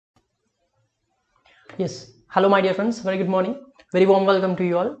Yes. Hello, my dear friends. Very good morning. Very warm welcome to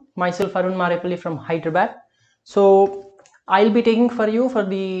you all. Myself, Arun Marepally from Hyderabad. So, I'll be taking for you for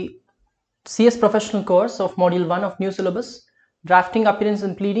the CS professional course of Module 1 of new syllabus, drafting appearance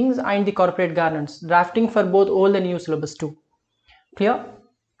and pleadings and the corporate governance. Drafting for both old and new syllabus too. Clear?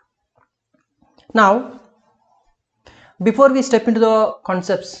 Now, before we step into the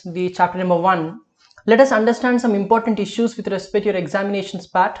concepts, the chapter number 1, let us understand some important issues with respect to your examinations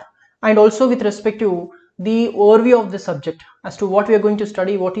part and also with respect to the overview of the subject as to what we are going to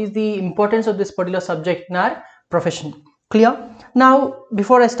study, what is the importance of this particular subject in our profession. Clear? Now,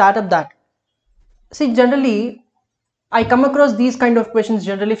 before I start up that, see, generally, I come across these kind of questions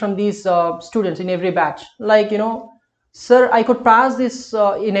generally from these students in every batch. Like, sir, I could pass this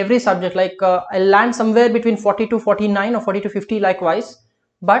in every subject. Like, I land somewhere between 40 to 49 or 40 to 50 likewise.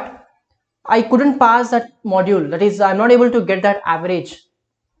 But I couldn't pass that module. That is, I'm not able to get that average.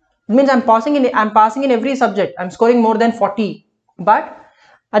 It means I'm passing in every subject. I'm scoring more than 40. But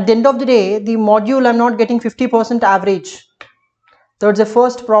at the end of the day, the module I'm not getting 50% average. That's the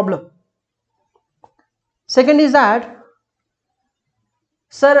first problem. Second is that,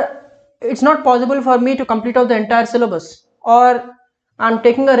 sir, it's not possible for me to complete out the entire syllabus, or I'm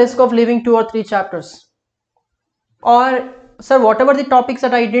taking a risk of leaving 2 or 3 chapters, or sir, whatever the topics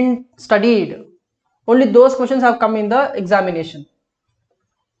that I didn't studied, only those questions have come in the examination.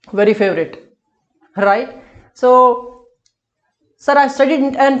 Very favorite, right? So, sir, I studied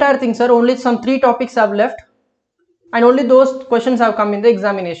entire thing, sir, only some 3 topics have left and only those questions have come in the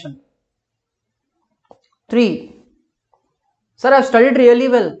examination. 3. Sir, I've studied really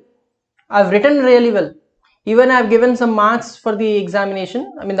well. I've written really well. Even I've given some marks for the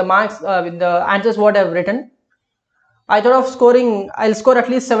examination. I mean the marks with the answers what I've written. I thought of scoring, I'll score at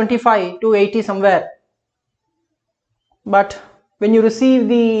least 75 to 80 somewhere. But when you receive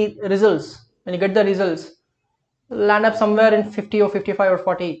the results, when you get the results, land up somewhere in 50 or 55 or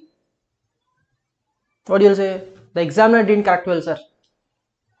 40. What do you say? The examiner didn't correct well, sir.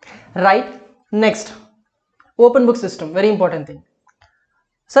 Right? Next. Open book system, very important thing.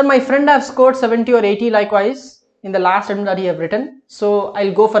 Sir, my friend have scored 70 or 80 likewise in the last attempt that he have written. So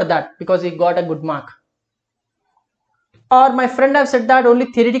I'll go for that because he got a good mark. Or my friend have said that only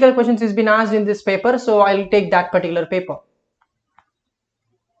theoretical questions is been asked in this paper, so I'll take that particular paper.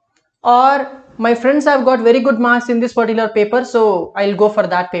 Or my friends have got very good marks in this particular paper, so I'll go for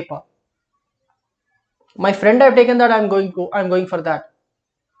that paper. My friend have taken that, I'm going for that.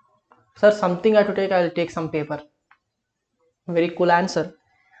 Sir, something I have to take, I'll take some paper. Very cool answer.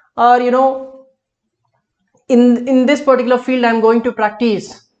 Or in this particular field I'm going to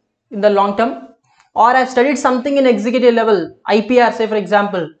practice in the long term, or I've studied something in executive level, IPR, say for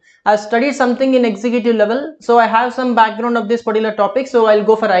example, I've studied something in executive level, so I have some background of this particular topic, so I'll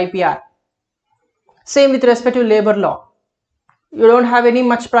go for IPR. Same with respect to labor law. You don't have any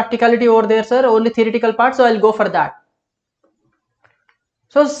much practicality over there, sir, only theoretical part, so I'll go for that.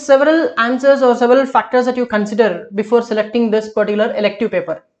 So several answers or several factors that you consider before selecting this particular elective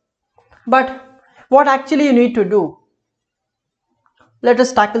paper. But what actually you need to do? Let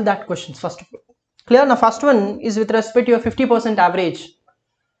us tackle that questions first of all. Clear? Now first one is with respect to your 50% average.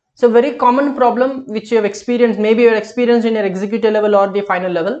 So very common problem which you have experienced, maybe you have experienced in your executive level or the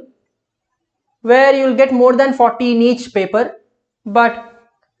final level, where you will get more than 40 in each paper, but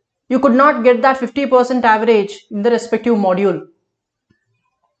you could not get that 50% average in the respective module.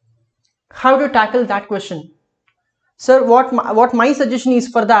 How to tackle that question? Sir, what my suggestion is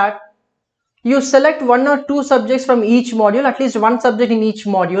for that, you select 1 or 2 subjects from each module, at least 1 subject in each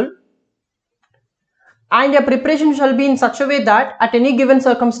module, and your preparation shall be in such a way that at any given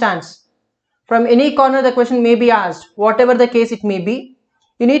circumstance, from any corner the question may be asked, whatever the case it may be,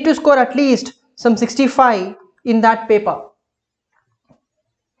 you need to score at least some 65 in that paper.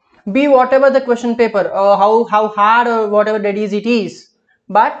 Be whatever the question paper, or how hard or whatever that is it is,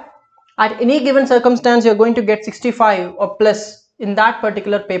 but at any given circumstance you're going to get 65 or plus in that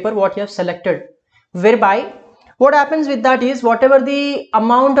particular paper what you have selected, whereby what happens with that is whatever the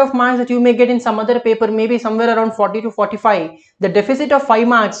amount of marks that you may get in some other paper, maybe somewhere around 40 to 45, the deficit of 5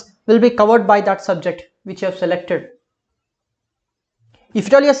 marks will be covered by that subject which you have selected. If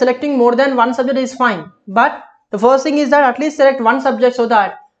at all you are selecting more than 1 subject is fine, but the first thing is that at least select 1 subject so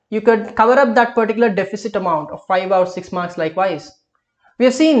that you could cover up that particular deficit amount of 5 or 6 marks likewise. We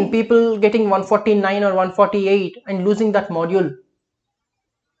have seen people getting 149 or 148 and losing that module.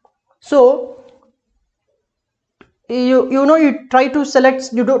 So you try to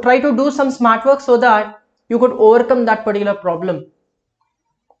select, try to do some smart work so that you could overcome that particular problem.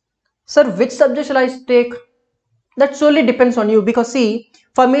 Sir, which subject shall I take? That solely depends on you, because see,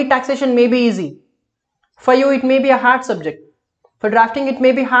 for me taxation may be easy, For you, it may be a hard subject. For drafting, it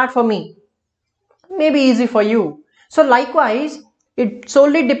may be hard for me. It may be easy for you. So likewise, it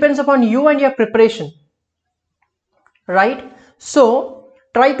solely depends upon you and your preparation. Right? So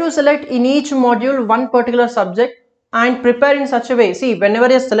try to select in each module one particular subject and prepare in such a way. See, whenever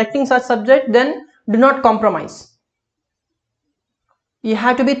you're selecting such subject, then do not compromise. You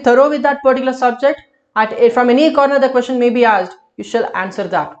have to be thorough with that particular subject. From any corner the question may be asked, you shall answer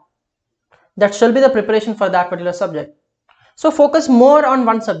that. That shall be the preparation for that particular subject. So focus more on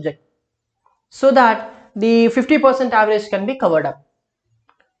one subject so that the 50% average can be covered up.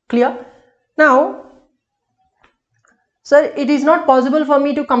 Clear? Now, sir, it is not possible for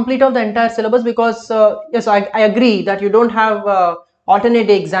me to complete off the entire syllabus because yes, I agree that you don't have alternate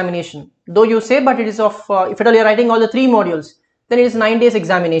day examination. Though you say, but it is of if at all you are writing all the 3 modules, then it is 9 days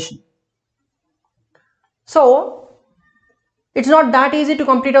examination. So it's not that easy to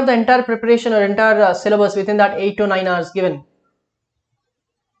complete off the entire preparation or entire syllabus within that 8 to 9 hours given.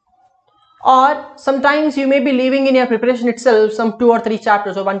 Or sometimes you may be leaving in your preparation itself some 2 or 3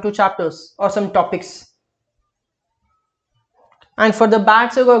 chapters or 1-2 chapters or some topics. And for the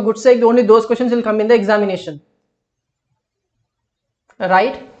bad sake or good sake, only those questions will come in the examination.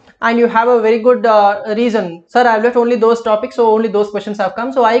 Right? And you have a very good reason. Sir, I have left only those topics, so only those questions have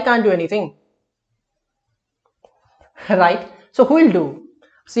come, so I can't do anything. Right? So who will do?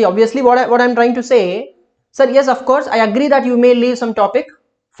 See, obviously what I'm trying to say, sir, yes, of course, I agree that you may leave some topic.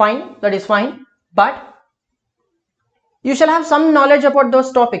 Fine, that is fine. But you shall have some knowledge about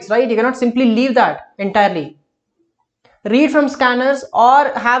those topics, right? You cannot simply leave that entirely. Read from scanners or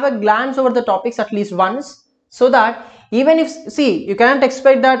have a glance over the topics at least once, so that even if, see, you cannot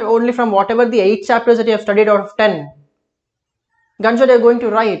expect that only from whatever the 8 chapters that you have studied out of 10, gunshot you are going to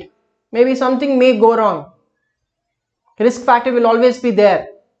write. Maybe something may go wrong. Risk factor will always be there.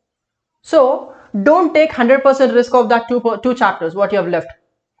 So don't take 100% risk of that two chapters what you have left.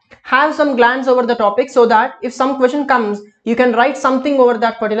 Have some glance over the topic so that if some question comes, you can write something over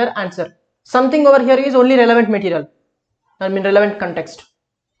that particular answer. Something over here is only relevant material, I mean relevant context.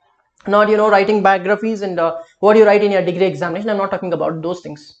 Not, writing biographies and what you write in your degree examination. I'm not talking about those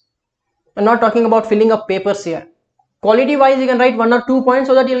things. I'm not talking about filling up papers here. Quality wise, you can write 1 or 2 points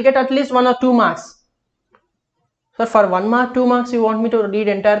so that you'll get at least 1 or 2 marks. So for 1 mark, 2 marks, you want me to read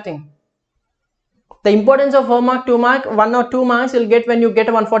entire thing. The importance of 1 mark, 2 mark, 1 or 2 marks you'll get when you get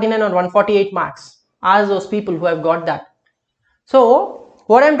 149 or 148 marks. Ask those people who have got that. So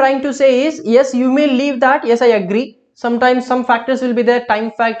what I'm trying to say is, yes, you may leave that. Yes, I agree. Sometimes some factors will be there, time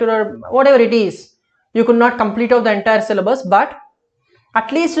factor or whatever it is. You could not complete out the entire syllabus, but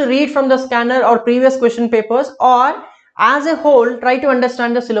at least read from the scanner or previous question papers, or as a whole try to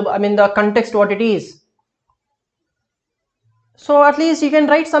understand the syllabus, the context what it is. So at least you can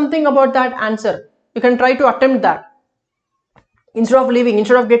write something about that answer. You can try to attempt that. Instead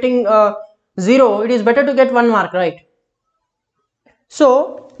of getting 0, it is better to get 1 mark, right?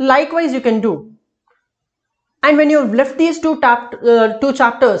 So likewise you can do. And when you've left these two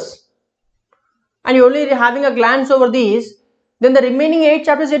chapters and you're only having a glance over these, then the remaining 8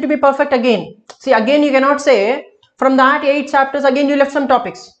 chapters have to be perfect again. See, again you cannot say from that 8 chapters again you left some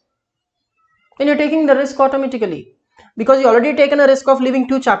topics. Then you're taking the risk automatically, because you already taken a risk of leaving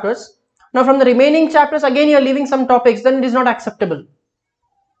 2 chapters. Now from the remaining chapters again you are leaving some topics, then it is not acceptable.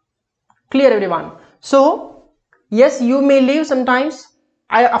 Clear, everyone? So yes, you may leave sometimes.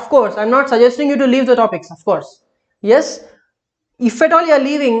 Of course, I'm not suggesting you to leave the topics, of course. Yes, if at all you are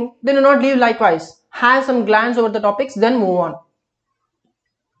leaving, then do not leave likewise. Have some glance over the topics, then move on.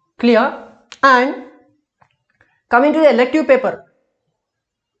 Clear? And coming to the elective paper,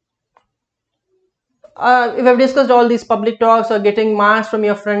 if I've discussed all these public talks or getting marks from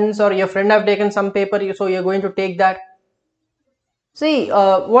your friends, or your friend have taken some paper, so you're going to take that. See,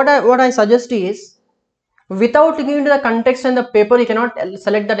 what I suggest is, without looking into the context and the paper, you cannot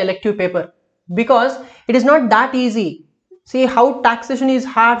select that elective paper, because it is not that easy. See how taxation is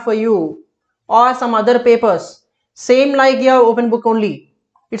hard for you, or some other papers, same like your open book only.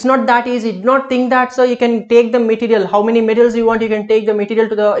 It's not that easy. Do not think that, so you can take the material, how many materials you want, you can take the material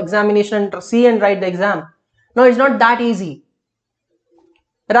to the examination and see and write the exam. No, it's not that easy.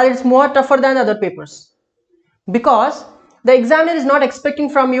 Rather, it's more tougher than the other papers, because the examiner is not expecting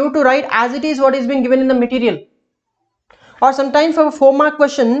from you to write as it is what is being given in the material. Or sometimes for a 4 mark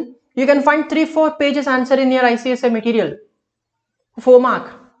question, you can find 3-4 pages answer in your ICSI material. 4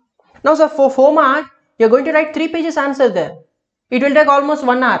 mark. Now, so for 4 mark, you're going to write 3 pages answer there. It will take almost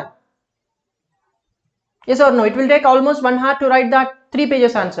 1 hour. Yes or no? It will take almost 1 hour to write that 3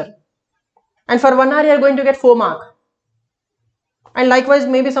 pages answer. And for 1 hour, you are going to get 4 mark. And likewise,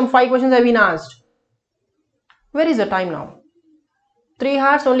 maybe some 5 questions have been asked. Where is the time now? 3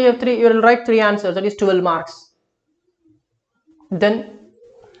 hours, only have 3, you will write 3 answers, that is 12 marks. Then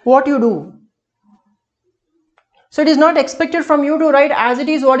what you do? So it is not expected from you to write as it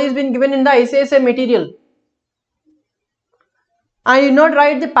is what is been given in the ICSA material. And you do not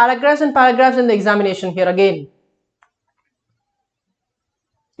write the paragraphs and paragraphs in the examination here again.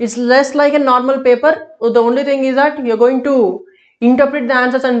 It's less like a normal paper. The only thing is that you're going to interpret the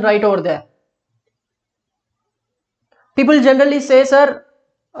answers and write over there. People generally say, sir,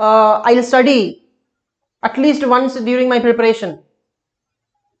 I'll study at least once during my preparation.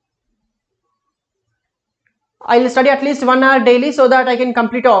 I'll study at least 1 hour daily so that I can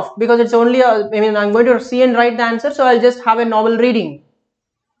complete off, because it's only, I'm going to see and write the answer, so I'll just have a novel reading.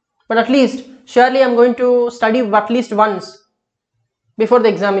 But at least, surely I'm going to study at least once before the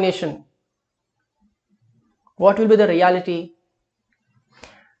examination. What will be the reality?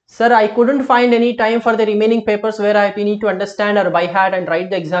 Sir, I couldn't find any time for the remaining papers where we need to understand or by heart and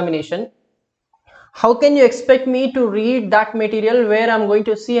write the examination. How can you expect me to read that material where I'm going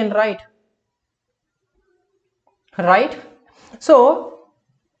to see and write? Right? So,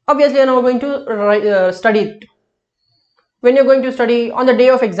 obviously you're now going to study it. When you're going to study on the day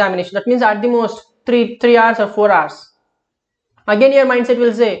of examination, that means at the most 3 hours or 4 hours. Again your mindset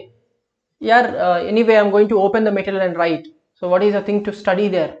will say, yeah, anyway I'm going to open the material and write. So what is the thing to study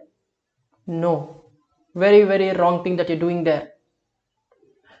there? No. Very, very wrong thing that you're doing there.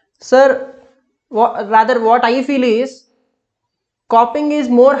 Sir, what I feel is, copying is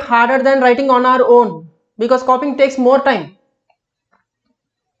more harder than writing on our own, because copying takes more time.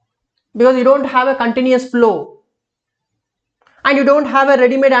 Because you don't have a continuous flow. And you don't have a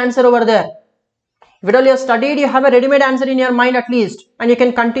ready-made answer over there. If at all you have studied, you have a ready-made answer in your mind at least, and you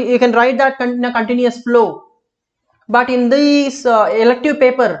can write that in a continuous flow. But in this elective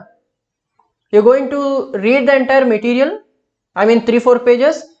paper, you're going to read the entire material, 3-4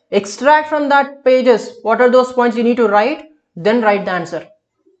 pages, extract from that pages what are those points you need to write, then write the answer.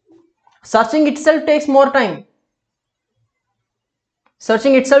 Searching itself takes more time.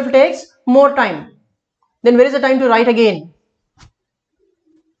 Searching itself takes more time. Then where is the time to write again?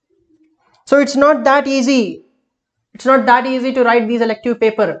 So it's not that easy. It's not that easy to write these elective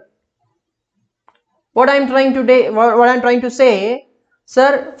paper. What I'm trying to say,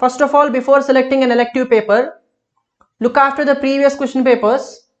 sir, first of all, before selecting an elective paper, look after the previous question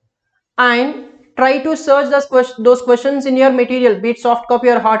papers and try to search those questions in your material, be it soft copy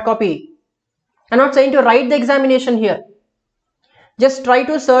or hard copy. I'm not saying to write the examination here. Just try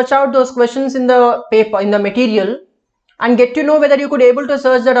to search out those questions in the paper, in the material, and get to know whether you could able to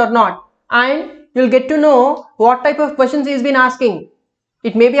search that or not. And you'll get to know what type of questions he's been asking.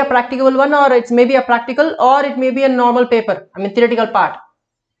 It may be a practical one, or it may be a practical, or it may be a normal paper, theoretical part.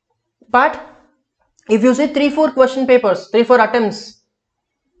 But if you say 3-4 question papers, 3-4 attempts,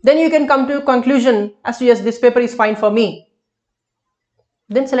 then you can come to a conclusion as to, yes, this paper is fine for me.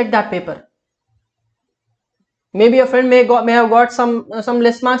 Then select that paper. Maybe your friend may have got some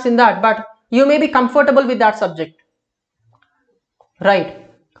less marks in that, but you may be comfortable with that subject. Right.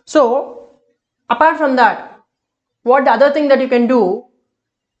 So, apart from that, what the other thing that you can do,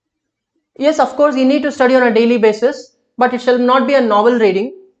 yes, of course, you need to study on a daily basis, but it shall not be a novel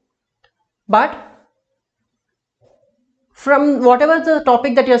reading. But from whatever the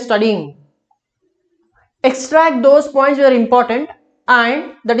topic that you are studying, extract those points that are important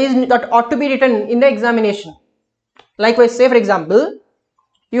and that ought to be written in the examination. Likewise, say for example,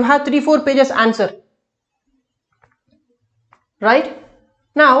 you have 3-4 pages answer. Right?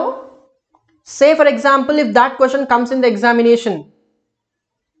 Now, say for example, if that question comes in the examination,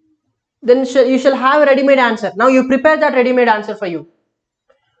 then you shall have a ready-made answer. Now you prepare that ready-made answer for you.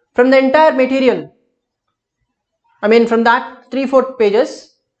 From the entire material, from that 3-4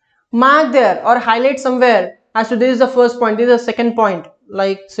 pages, mark there or highlight somewhere as to this is the first point, this is the second point.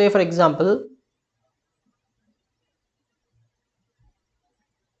 Like say for example,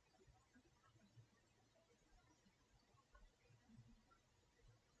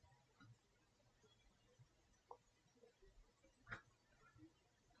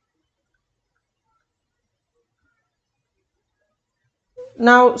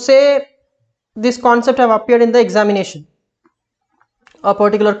 now say this concept have appeared in the examination, a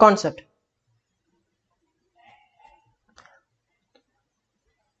particular concept.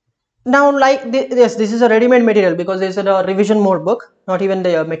 Now this is a ready-made material because this is a revision mode book, not even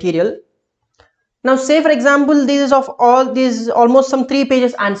the material. Now say for example, this is almost some 3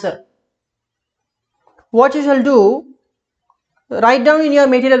 pages answer. What you shall do, write down in your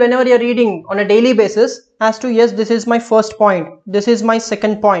material whenever you are reading on a daily basis as to, yes, this is my first point, this is my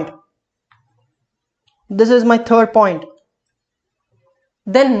second point. This is my third point.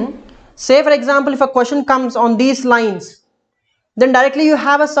 Then say for example, if a question comes on these lines, then directly you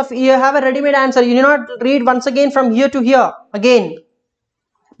have a ready-made answer. You need not read once again from here to here again,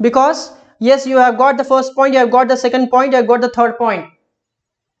 because yes, you have got the first point, you have got the second point, you have got the third point,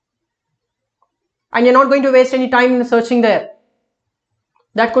 and you're not going to waste any time in searching there.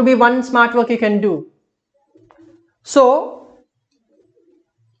 That could be one smart work you can do. So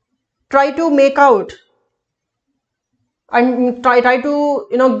try to make out and try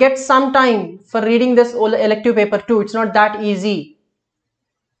to get some time for reading this elective paper too. It's not that easy,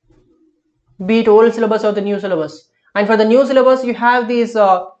 be it old syllabus or the new syllabus. And for the new syllabus, you have these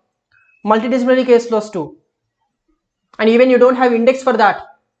multidisciplinary case laws too, and even you don't have index for that,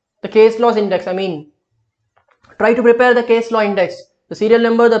 the case laws index. I mean, try to prepare the case law index, the serial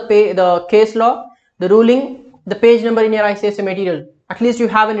number, the case law, the ruling, the page number in your ICSA material. At least you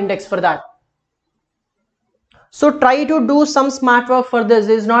have an index for that. So try to do some smart work for this.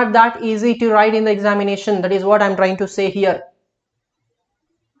 It is not that easy to write in the examination. That is what I am trying to say here.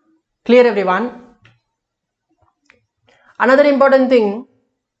 Clear, everyone? Another important thing,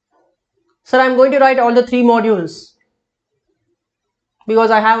 sir, I am going to write all the 3 modules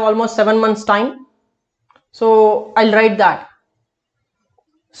because I have almost 7 months time. So I'll write that.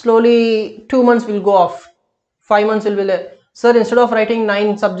 Slowly 2 months will go off. 5 months will be there. Sir, instead of writing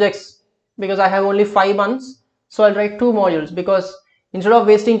 9 subjects, because I have only 5 months, so I'll write 2 modules, because instead of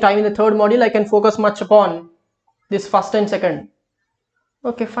wasting time in the 3rd module, I can focus much upon this 1st and 2nd.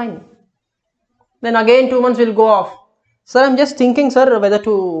 Okay, fine. Then again 2 months will go off. Sir, I'm just thinking, sir, whether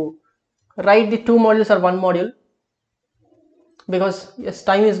to write the 2 modules or 1 module, because yes,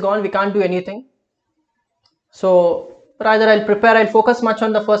 time is gone, we can't do anything. So rather I'll focus much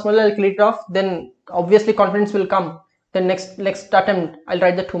on the first module, I'll clear it off, then obviously confidence will come. Then next attempt, I'll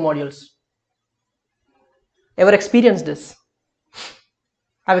write the 2 modules. Ever experienced this?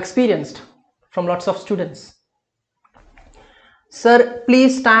 I've experienced from lots of students. Sir,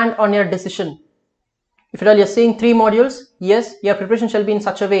 please stand on your decision. If at all you're saying 3 modules, yes, your preparation shall be in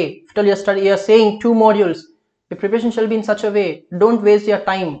such a way. If at all you're saying 2 modules, your preparation shall be in such a way. Don't waste your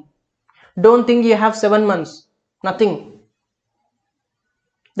time. Don't think you have 7 months. Nothing.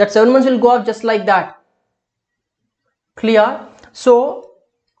 That 7 months will go off just like that. Clear? So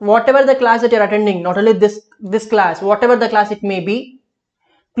whatever the class that you're attending, not only this class, whatever the class it may be,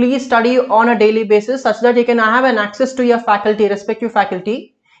 please study on a daily basis such that you can have an access to your faculty, respective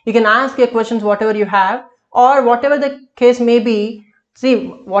faculty. You can ask your questions, whatever you have, or whatever the case may be. See,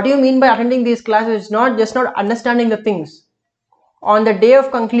 what do you mean by attending these classes? It's not just not understanding the things. On the day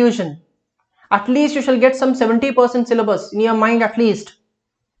of conclusion, at least you shall get some 70% syllabus in your mind at least.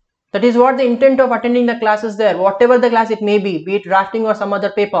 That is what the intent of attending the classes there, whatever the class it may be it drafting or some other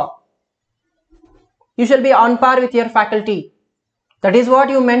paper. You shall be on par with your faculty. That is what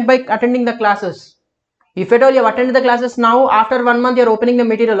you meant by attending the classes. If at all you have attended the classes now, after 1 month you are opening the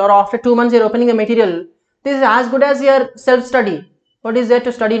material, or after 2 months you are opening the material, this is as good as your self-study. What is there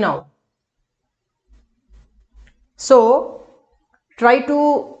to study now? So try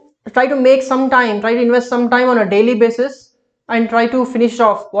to make some time, try to invest some time on a daily basis, and try to finish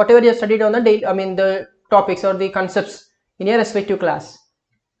off whatever you have studied on the day, the topics or the concepts in your respective class.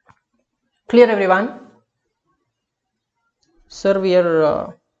 Clear, everyone? Sir,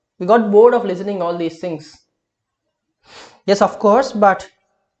 we got bored of listening all these things. Yes, of course, but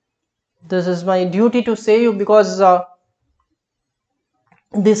this is my duty to say you, because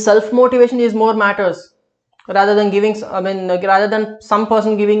this self-motivation is more matters rather than rather than some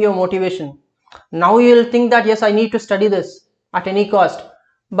person giving you motivation. Now you will think that yes, I need to study this at any cost,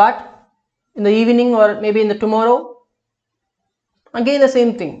 but in the evening or maybe in the tomorrow, again the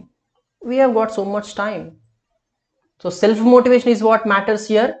same thing. We have got so much time. So self-motivation is what matters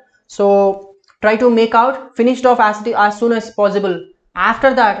here. So try to make out, finished off as soon as possible.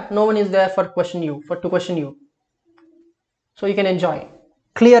 After that, no one is there to question you. So you can enjoy.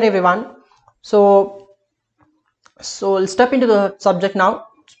 Clear, everyone? So we'll step into the subject now.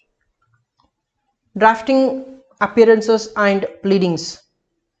 Drafting, appearances and pleadings.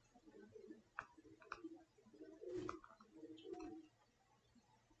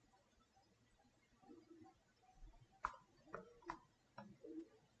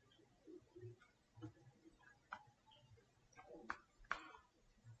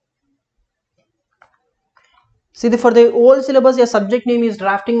 See, for the old syllabus, your subject name is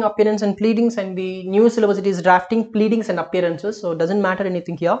drafting, appearance and pleadings, and the new syllabus it is drafting, pleadings and appearances. So it doesn't matter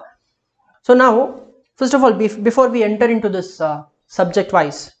anything here. So now, first of all, before we enter into this subject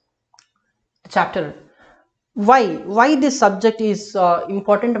wise chapter, Why this subject is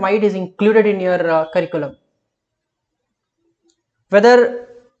important, why it is included in your curriculum, whether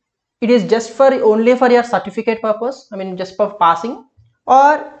it is just for only for your certificate purpose, I mean just for passing,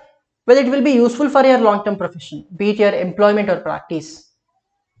 or whether it will be useful for your long-term profession, be it your employment or practice.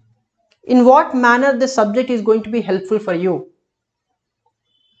 In what manner this subject is going to be helpful for you,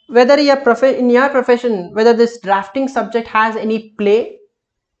 whether in your profession, whether this drafting subject has any play,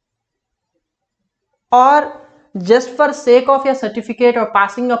 or just for sake of your certificate or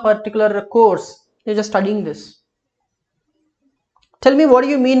passing a particular course you're just studying this. Tell me, what do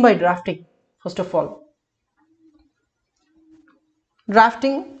you mean by drafting? First of all,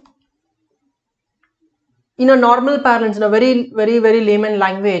 drafting in a normal parlance, in a very layman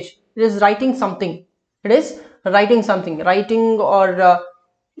language, it is writing something. It is writing something. Writing or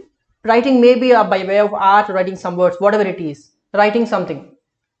writing maybe by way of art, writing some words, whatever it is, writing something.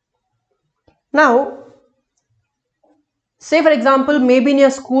 Now, say for example, maybe in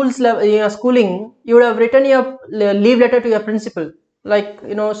your schooling, you would have written your leave letter to your principal, like,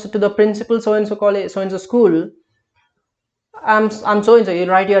 you know, so to the principal so and so college, so and so school. I'm so and so. You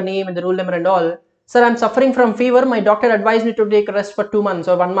write your name and the roll number and all. Sir, I'm suffering from fever. My doctor advised me to take a rest for 2 months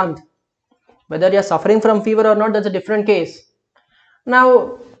or 1 month. Whether you're suffering from fever or not, that's a different case.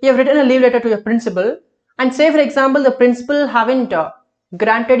 Now, you have written a leave letter to your principal, and say for example, the principal haven't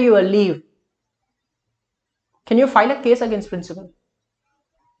granted you a leave. Can you file a case against principal?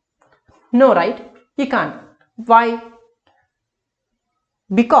 No, right? You can't. Why?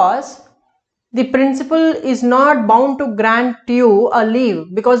 Because the principal is not bound to grant you a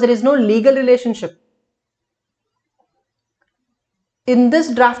leave, because there is no legal relationship. In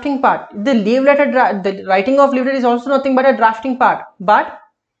this drafting part, the leave letter, the writing of leave letter is also nothing but a drafting part. But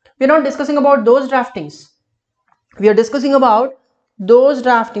we are not discussing about those draftings. We are discussing about those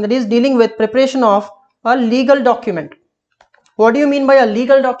drafting that is dealing with preparation of a legal document. What do you mean by a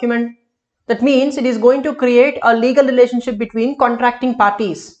legal document? That means it is going to create a legal relationship between contracting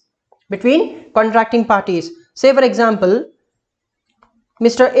parties. Say for example,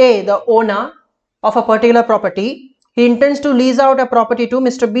 Mr. A, the owner of a particular property, he intends to lease out a property to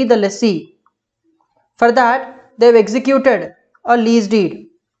Mr. B, the lessee. For that, they have executed a lease deed.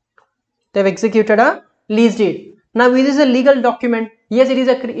 Now, is this a legal document? Yes, it is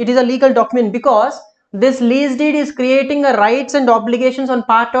a legal document, because this lease deed is creating a rights and obligations on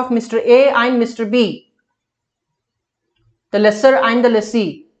part of Mr. A and Mr. B, the lessor and the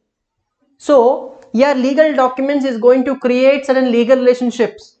lessee. So, your legal documents is going to create certain legal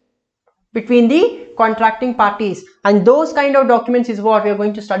relationships between the contracting parties, and those kind of documents is what we are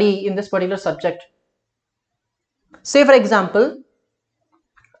going to study in this particular subject. Say for example,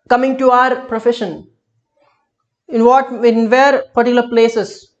 coming to our profession, in where particular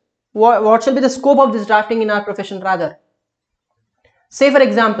places, what shall be the scope of this drafting in our profession rather? Say for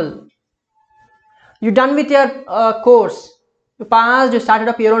example, you're done with your course, you passed, you started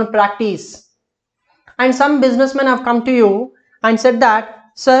up your own practice, and some businessmen have come to you and said that,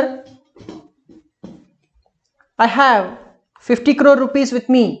 sir, I have 50 crore rupees with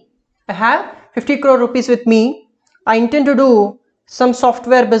me. I intend to do some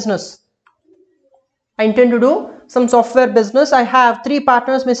software business. I have 3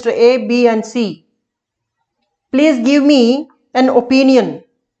 partners, Mr. A, B and C. Please give me an opinion.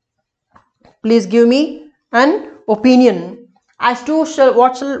 As to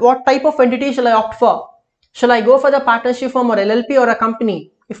what type of entity shall I opt for. Shall I go for the partnership form or LLP or a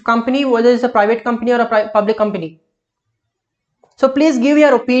company? If company, whether it's a private company or a public company. So please give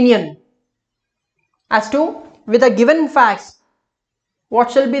your opinion as to, with the given facts, what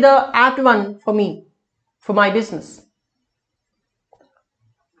shall be the apt one for me, for my business.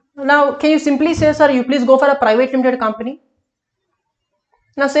 Now, can you simply say, sir, you please go for a private limited company?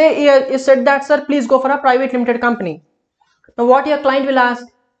 Now say you said that, sir, please go for a private limited company. Now what your client will ask,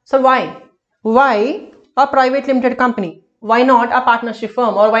 sir, why? Why a private limited company? Why not a partnership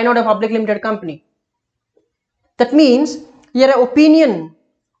firm, or why not a public limited company? That means your opinion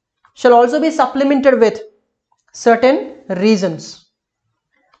shall also be supplemented with certain reasons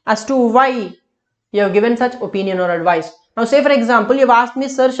as to why you have given such opinion or advice. Now say for example, you have asked me,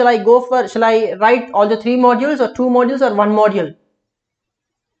 sir, shall I write all the 3 modules or 2 modules or 1 module?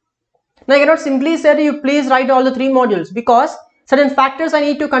 Now I cannot simply say you please write all the 3 modules, because certain factors I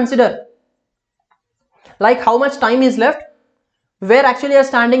need to consider, like how much time is left, where actually you are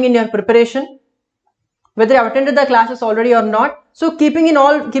standing in your preparation, whether you have attended the classes already or not. So keeping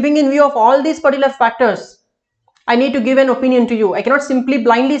in view of all these particular factors, I need to give an opinion to you. I cannot simply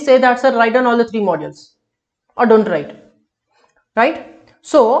blindly say that, sir, write down all the 3 modules or don't write. Right?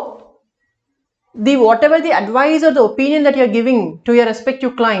 So the whatever the advice or the opinion that you are giving to your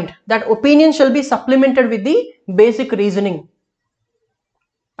respective client, that opinion shall be supplemented with the basic reasoning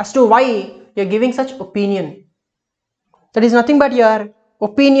as to why you are giving such opinion. That is nothing but your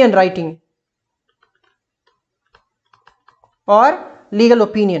opinion writing or legal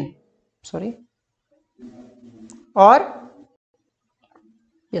opinion, or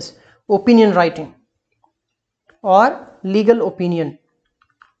yes, opinion writing or legal opinion.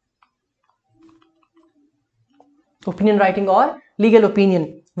 Opinion writing or legal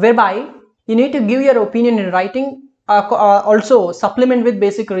opinion, whereby you need to give your opinion in writing, also supplement with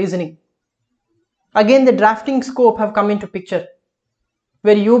basic reasoning. Again, the drafting scope have come into picture,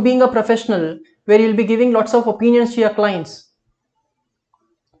 where you being a professional, where you'll be giving lots of opinions to your clients.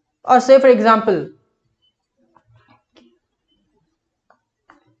 Or say for example,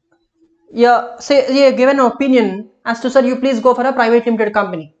 say you given an opinion as to, sir, you please go for a private limited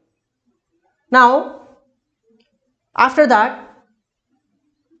company. Now, after that,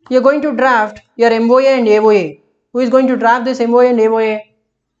 you're going to draft your MOA and AOA. Who is going to draft this MOA and AOA?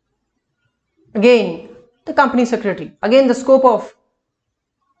 Again, the company secretary. Again, the scope of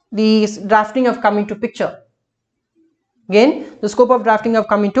the drafting have come into picture. Again, the scope of drafting have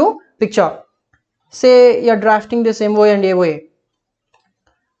come into picture. Say you're drafting this MOA and AOA.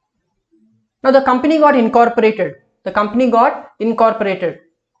 Now the company got incorporated. The company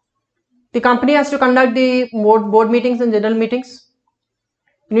has to conduct the board meetings and general meetings.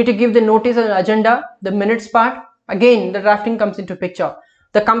 You need to give the notice and agenda, the minutes part. Again, the drafting comes into picture.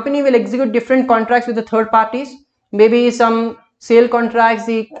 The company will execute different contracts with the third parties, maybe some sale contracts,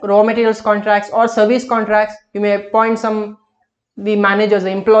 the raw materials contracts, or service contracts. You may appoint the managers,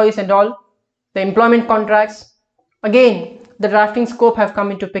 the employees and all, the employment contracts. Again, the drafting scope have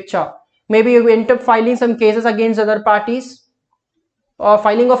come into picture. Maybe you end up filing some cases against other parties, or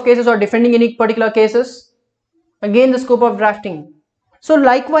filing of cases or defending any particular cases. Again, the scope of drafting. So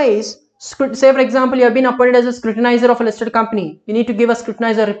likewise, say for example, you have been appointed as a scrutinizer of a listed company. You need to give a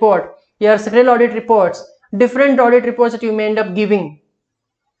scrutinizer report, your secretarial audit reports, different audit reports that you may end up giving.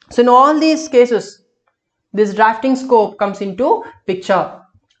 So in all these cases, this drafting scope comes into picture.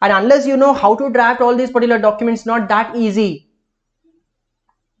 And unless you know how to draft all these particular documents, not that easy.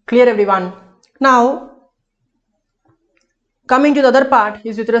 Clear, everyone? Now, coming to the other part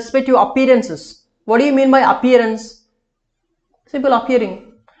is with respect to appearances. What do you mean by appearance? Simple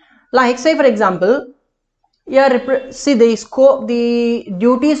appearing. Like say for example, see the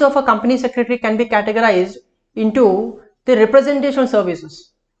duties of a company secretary can be categorized into the representational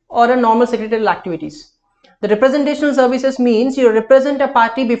services or a normal secretarial activities. The representational services means you represent a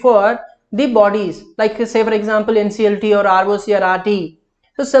party before the bodies, like say for example NCLT or ROC or RT.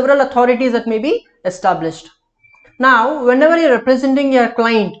 So several authorities that may be established. Now, whenever you're representing your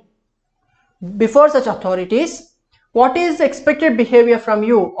client before such authorities, what is the expected behavior from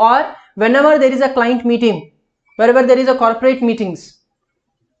you? Or whenever there is a client meeting, wherever there is a corporate meetings,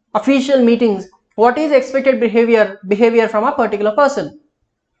 official meetings, what is expected behavior from a particular person?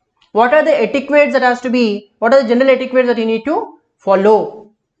 What are the etiquettes that has to be, what are the general etiquettes that you need to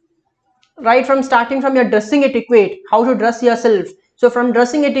follow? Right from starting from your dressing etiquette, how to dress yourself. So from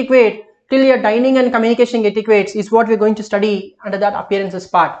dressing etiquette till your dining and communication etiquettes is what we're going to study under that appearances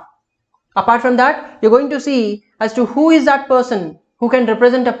part. Apart from that, you're going to see as to who is that person who can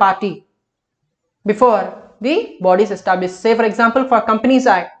represent a party before the body is established. Say for example, for Companies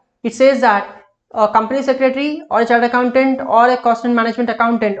Act, it says that a company secretary or a chartered accountant or a cost and management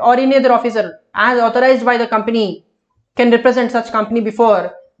accountant or any other officer as authorized by the company can represent such company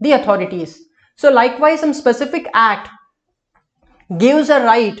before the authorities. So likewise, some specific act gives a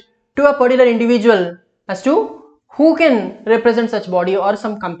right to a particular individual as to who can represent such body or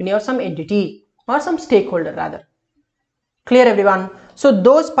some company or some entity or some stakeholder rather. Clear, everyone? So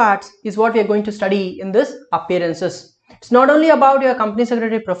those parts is what we are going to study in this appearances. It's not only about your company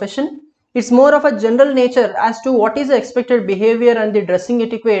secretary profession, it's more of a general nature as to what is the expected behavior and the dressing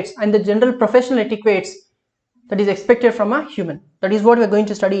etiquettes and the general professional etiquettes that is expected from a human. That is what we are going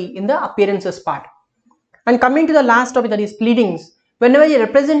to study in the appearances part. And coming to the last topic, that is pleadings. Whenever you're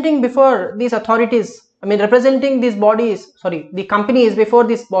representing before these authorities, representing these bodies, the companies before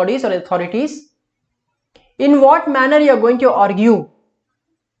these bodies or authorities, in what manner you are going to argue,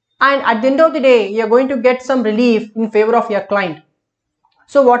 and at the end of the day you are going to get some relief in favor of your client.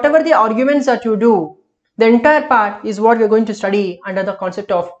 So whatever the arguments that you do, the entire part is what we are going to study under the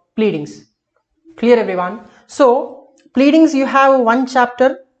concept of pleadings. Clear, everyone? So pleadings, you have one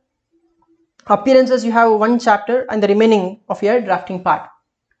chapter, appearances you have one chapter, and the remaining of your drafting part,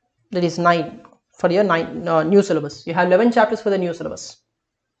 that is 9 for your new syllabus. You have 11 chapters for the new syllabus.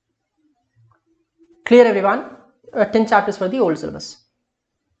 Clear everyone? 10 chapters for the old syllabus.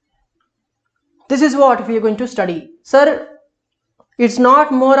 This is what we are going to study. Sir, it's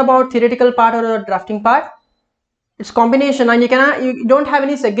not more about theoretical part or a drafting part. It's combination, and you don't have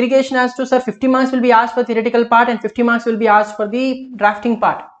any segregation as to, sir, 50 marks will be asked for theoretical part and 50 marks will be asked for the drafting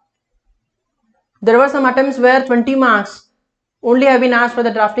part. There were some attempts where 20 marks only have been asked for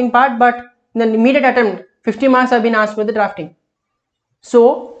the drafting part, but in the immediate attempt 50 marks have been asked for the drafting.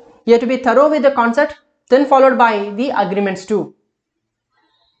 So you have to be thorough with the concept, then followed by the agreements too.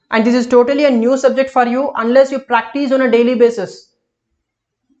 And this is totally a new subject for you unless you practice on a daily basis,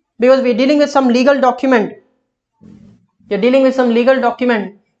 because we're dealing with some legal document. You're dealing with some legal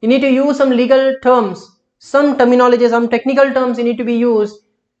document. You need to use some legal terms, some terminology, some technical terms you need to be used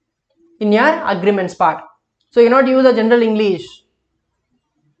in your agreements part. So you cannot use a general English.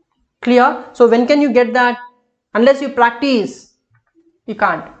 Clear? So when can you get that? Unless you practice, you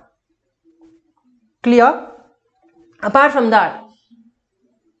can't. Clear? Apart from that,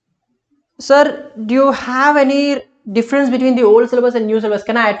 sir, do you have any difference between the old syllabus and new syllabus?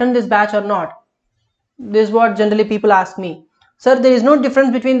 Can I attend this batch or not? This is what generally people ask me. Sir, there is no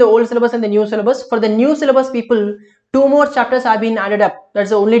difference between the old syllabus and the new syllabus. For the new syllabus people, 2 more chapters have been added up.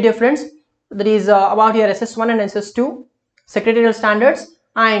 That's the only difference. That is about your SS1 and SS2, secretarial standards,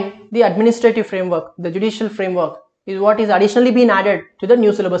 and the administrative framework, the judicial framework is what is additionally been added to the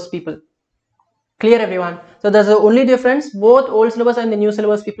new syllabus people. Clear everyone? So there's the only difference. Both old syllabus and the new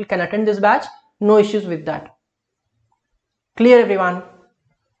syllabus people can attend this batch. No issues with that. Clear everyone?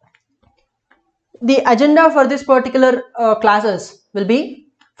 The agenda for this particular classes will be,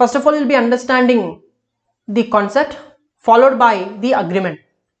 first of all, you'll be understanding the concept, followed by the agreement.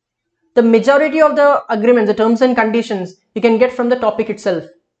 The majority of the agreements, the terms and conditions, you can get from the topic itself.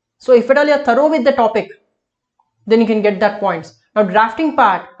 So if at all you're thorough with the topic, then you can get that points. Now drafting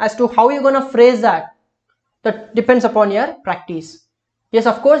part, as to how you're going to phrase that depends upon your practice. Yes,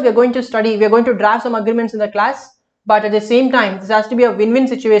 of course, we are going to study, we are going to draft some agreements in the class, but at the same time, this has to be a win-win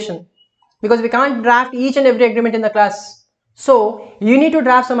situation, because we can't draft each and every agreement in the class. So you need to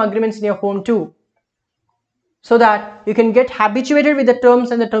draft some agreements in your home too, so that you can get habituated with the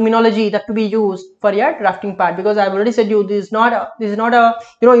terms and the terminology that to be used for your drafting part. Because I've already said you, this is not a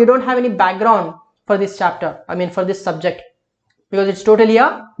you don't have any background for this chapter, I mean for this subject, because it's totally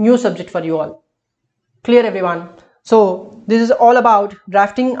a new subject for you all. Clear everyone? So this is all about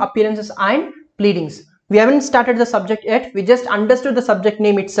drafting, appearances and pleadings. We haven't started the subject yet, we just understood the subject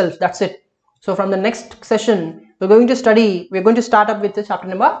name itself, that's it. So from the next session, we're going to start up with the chapter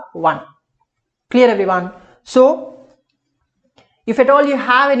number 1. Clear everyone? So if at all you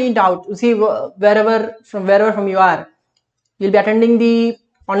have any doubt, you see, wherever from you are, you'll be attending the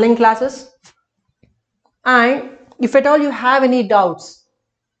online classes, and if at all you have any doubts,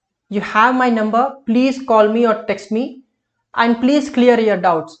 you have my number, please call me or text me, and please clear your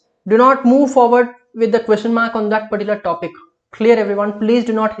doubts. Do not move forward with the question mark on that particular topic. Clear everyone? Please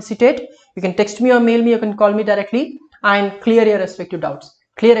do not hesitate. You can text me or mail me, you can call me directly and clear your respective doubts.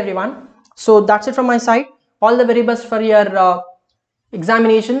 Clear everyone? So that's it from my side. All the very best for your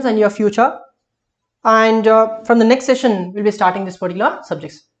examinations and your future. And from the next session, we'll be starting this particular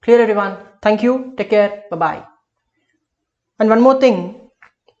subjects. Clear everyone? Thank you. Take care. Bye-bye. And one more thing,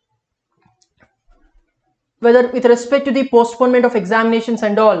 whether with respect to the postponement of examinations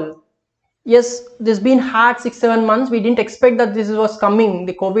and all, yes, this has been hard 6-7 months. We didn't expect that this was coming,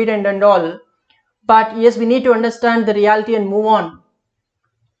 the COVID and all. But yes, we need to understand the reality and move on.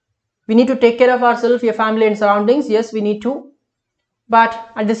 We need to take care of ourselves, your family and surroundings. Yes, we need to.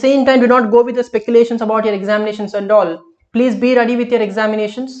 But at the same time, do not go with the speculations about your examinations and all. Please be ready with your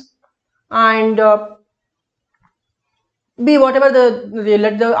examinations, and be whatever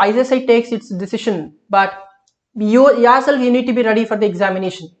let the ISSI takes its decision. But yourself, you need to be ready for the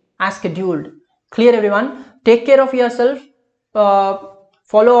examination as scheduled. Clear everyone? Take care of yourself.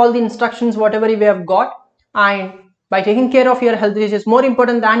 Follow all the instructions whatever we have got, and by taking care of your health, which is more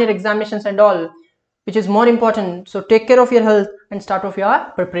important than your examinations and all, which is more important. So take care of your health and start off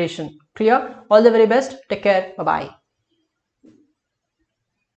your preparation. Clear? All the very best. Take care. Bye bye.